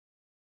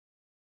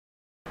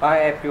Hi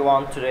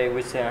everyone, today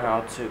we see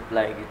how to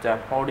play guitar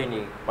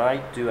Houdini by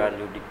Dua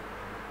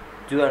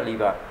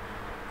Lipa.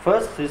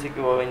 First,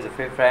 physical in the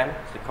fifth frame.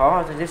 The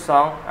chords in this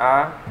song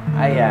are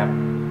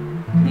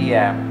AM,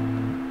 EM,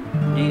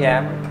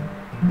 DM,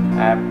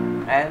 F,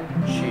 and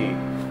G.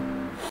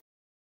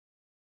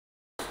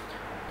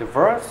 The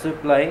verse to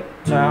play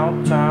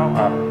down, down,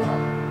 up,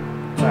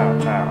 up, down,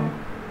 down,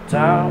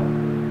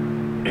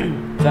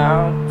 down,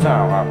 down,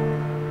 down,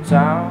 up,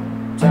 down,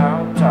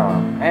 down,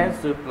 down,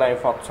 and to play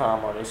for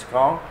time on this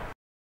chord.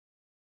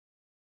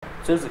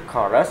 Choose the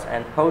chorus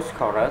and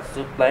post-chorus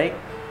to play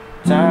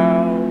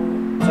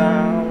down,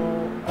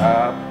 down,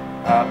 up,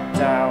 up,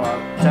 down,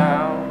 up,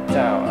 down,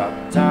 down,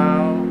 up,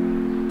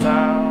 down,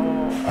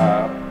 down,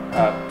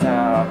 up, down,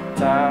 up,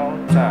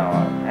 down, down,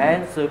 up,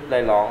 and to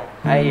play long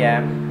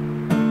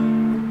AM,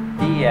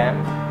 DM,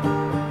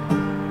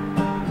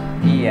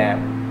 EM,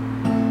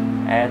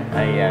 and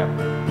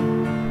AM.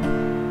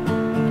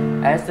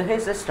 As the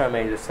hit system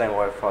is the same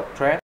way for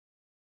track.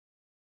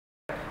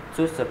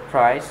 Choose the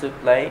price to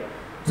play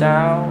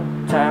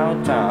down,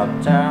 down,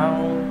 down,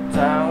 down,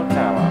 down,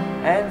 down, up,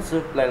 and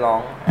to play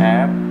long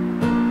F,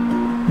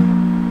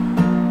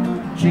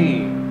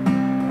 G,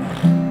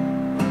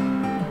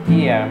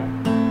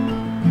 EM,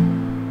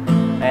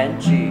 and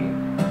G.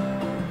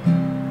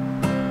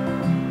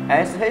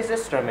 As the hit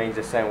system is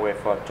the same way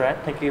for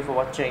track. Thank you for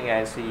watching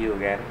and see you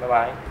again. Bye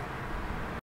bye.